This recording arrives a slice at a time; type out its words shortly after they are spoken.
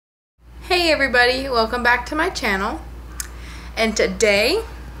Hey everybody, welcome back to my channel. And today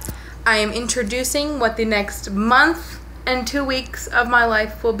I am introducing what the next month and 2 weeks of my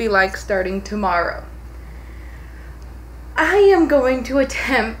life will be like starting tomorrow. I am going to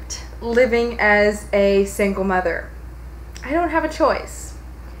attempt living as a single mother. I don't have a choice.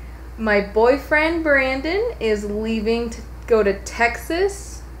 My boyfriend Brandon is leaving to go to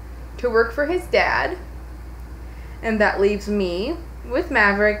Texas to work for his dad, and that leaves me with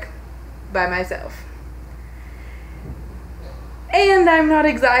Maverick by myself. And I'm not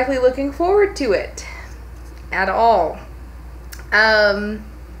exactly looking forward to it at all. At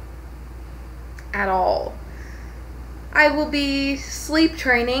all. I will be sleep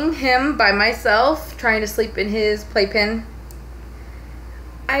training him by myself, trying to sleep in his playpen.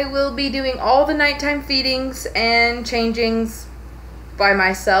 I will be doing all the nighttime feedings and changings by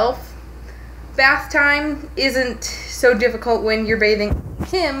myself. Bath time isn't so difficult when you're bathing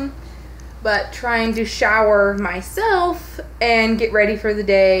him, but trying to shower myself and get ready for the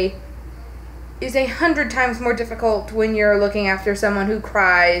day is 100 times more difficult when you're looking after someone who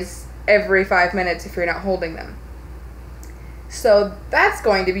cries every 5 minutes if you're not holding them. So that's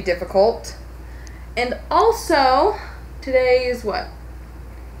going to be difficult. And also, today is what?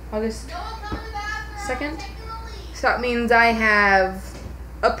 August 2nd? So that means I have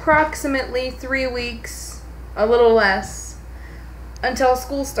approximately 3 weeks, a little less, until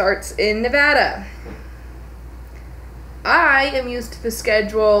school starts in Nevada. I am used to the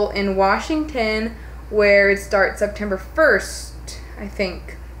schedule in Washington where it starts September 1st, I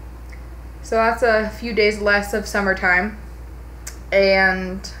think. So that's a few days less of summertime.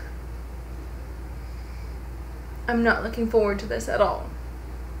 And I'm not looking forward to this at all.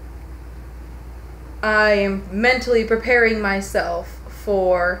 I am mentally preparing myself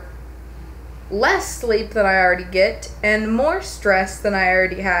for less sleep than I already get, and more stress than I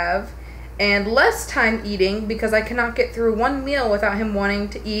already have, and less time eating because I cannot get through one meal without him wanting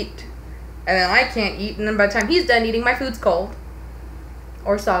to eat, and then I can't eat, and then by the time he's done eating, my food's cold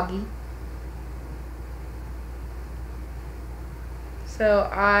or soggy. So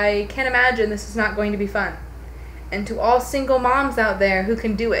I can't imagine this is not going to be fun. And to all single moms out there who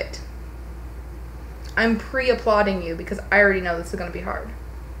can do it, I'm pre-applauding you because I already know this is going to be hard.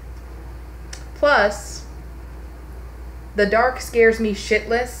 Plus, the dark scares me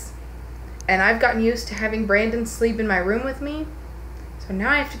shitless, and I've gotten used to having Brandon sleep in my room with me, so now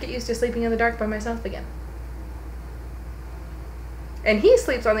I have to get used to sleeping in the dark by myself again. And he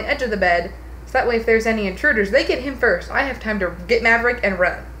sleeps on the edge of the bed, so that way if there's any intruders, they get him first. I have time to get Maverick and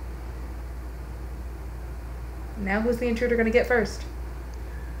run. Now who's the intruder going to get first?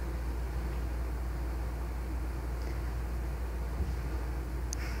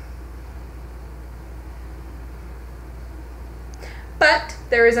 But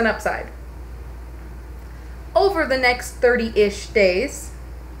there is an upside. Over the next 30-ish days,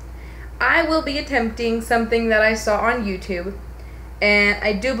 I will be attempting something that I saw on YouTube, and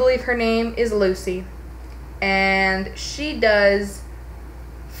I do believe her name is Lucy, and she does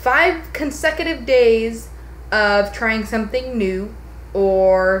 5 consecutive days of trying something new,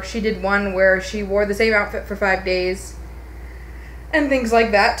 or she did one where she wore the same outfit for 5 days, and things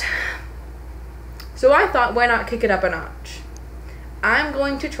like that. So I thought, why not kick it up a notch? I'm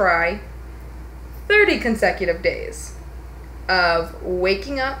going to try 30 consecutive days of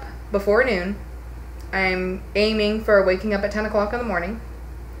waking up before noon. I'm aiming for waking up at 10 o'clock in the morning.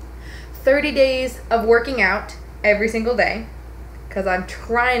 30 days of working out every single day, because I'm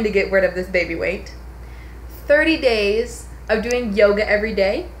trying to get rid of this baby weight. 30 days of doing yoga every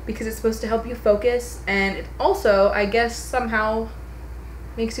day, because it's supposed to help you focus, and it also, I guess, somehow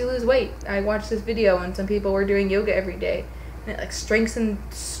makes you lose weight. I watched this video and some people were doing yoga every day. And it like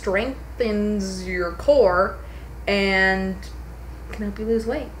strengthens your core and can help you lose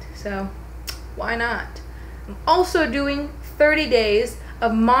weight. So why not? I'm also doing 30 days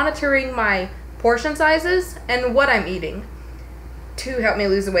of monitoring my portion sizes and what I'm eating to help me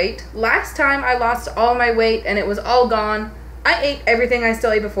lose weight. Last time I lost all my weight and it was all gone. I ate everything I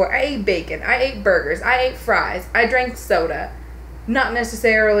still ate before. I ate bacon, I ate burgers, I ate fries, I drank soda. Not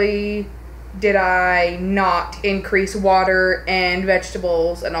necessarily did I not increase water and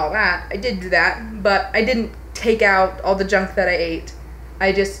vegetables and all that. I did do that, but I didn't take out all the junk that I ate.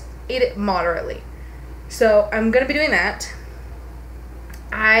 I just ate it moderately. So I'm going to be doing that.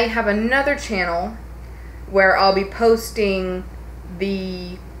 I have another channel where I'll be posting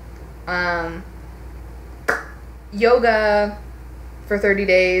the yoga for 30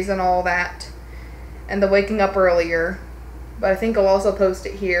 days and all that, and the waking up earlier. But I think I'll also post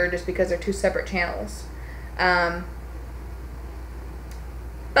it here just because they're 2 separate channels.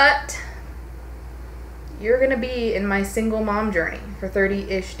 But you're going to be in my single mom journey for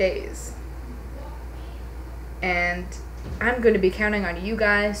 30-ish days. And I'm going to be counting on you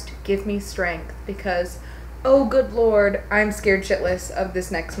guys to give me strength because, oh good Lord, I'm scared shitless of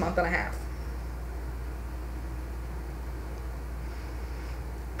this next month and a half.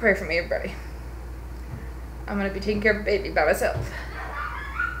 Pray for me, everybody. I'm going to be taking care of a baby by myself.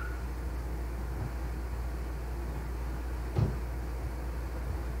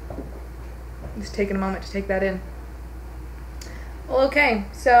 Just taking a moment to take that in. Well, okay,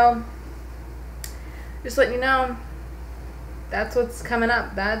 so just letting you know, that's what's coming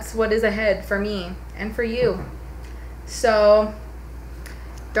up. That's what is ahead for me and for you. So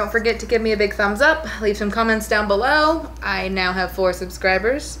don't forget to give me a big thumbs up. Leave some comments down below. I now have 4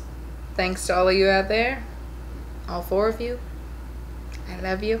 subscribers. Thanks to all of you out there. All 4 of you. I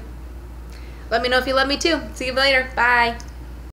love you. Let me know if you love me too. See you later. Bye.